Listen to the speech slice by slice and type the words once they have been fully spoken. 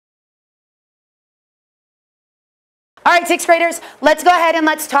All right, 6th graders, let's go ahead and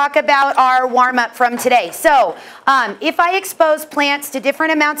let's talk about our warm-up from today. So, if I expose plants to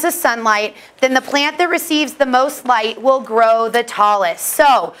different amounts of sunlight, then the plant that receives the most light will grow the tallest.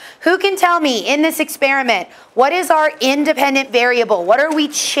 So, who can tell me in this experiment, what is our independent variable? What are we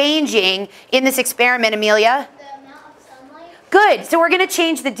changing in this experiment, Amelia? The amount of sunlight. Good. So, we're going to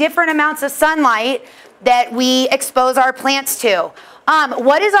change the different amounts of sunlight that we expose our plants to.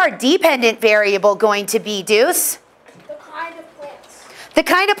 What is our dependent variable going to be, Deuce? The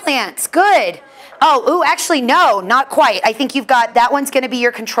kind of plants. Good. Oh, ooh, actually, no, not quite. I think you've got, that one's going to be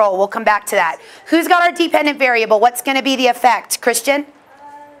your control. We'll come back to that. Who's got our dependent variable? What's going to be the effect? Christian?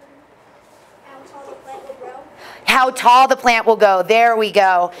 How tall the plant will grow. How tall the plant will go. There we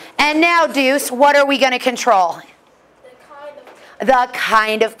go. And now, Deuce, what are we going to control? The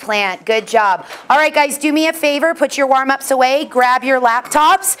kind of plant. Good job. All right, guys, do me a favor. Put your warm-ups away. Grab your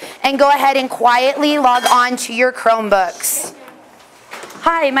laptops and go ahead and quietly log on to your Chromebooks.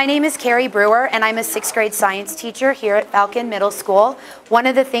 Hi, my name is Cari Brewer, and I'm a 6th grade science teacher here at Falcon Middle School. One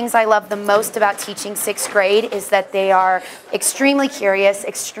of the things I love the most about teaching 6th grade is that they are extremely curious,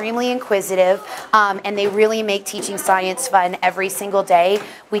 extremely inquisitive, and they really make teaching science fun every single day.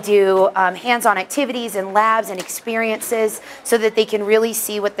 We do hands-on activities and labs and experiences so that they can really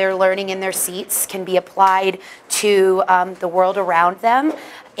see what they're learning in their seats can be applied to the world around them.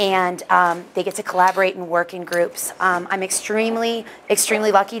 And they get to collaborate and work in groups. I'm extremely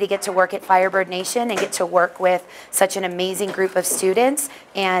lucky to get to work at Firebird Nation and get to work with such an amazing group of students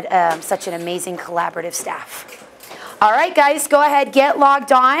and such an amazing collaborative staff. All right, guys, go ahead, get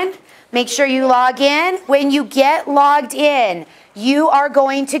logged on. Make sure you log in. When you get logged in, you are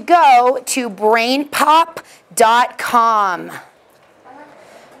going to go to brainpop.com.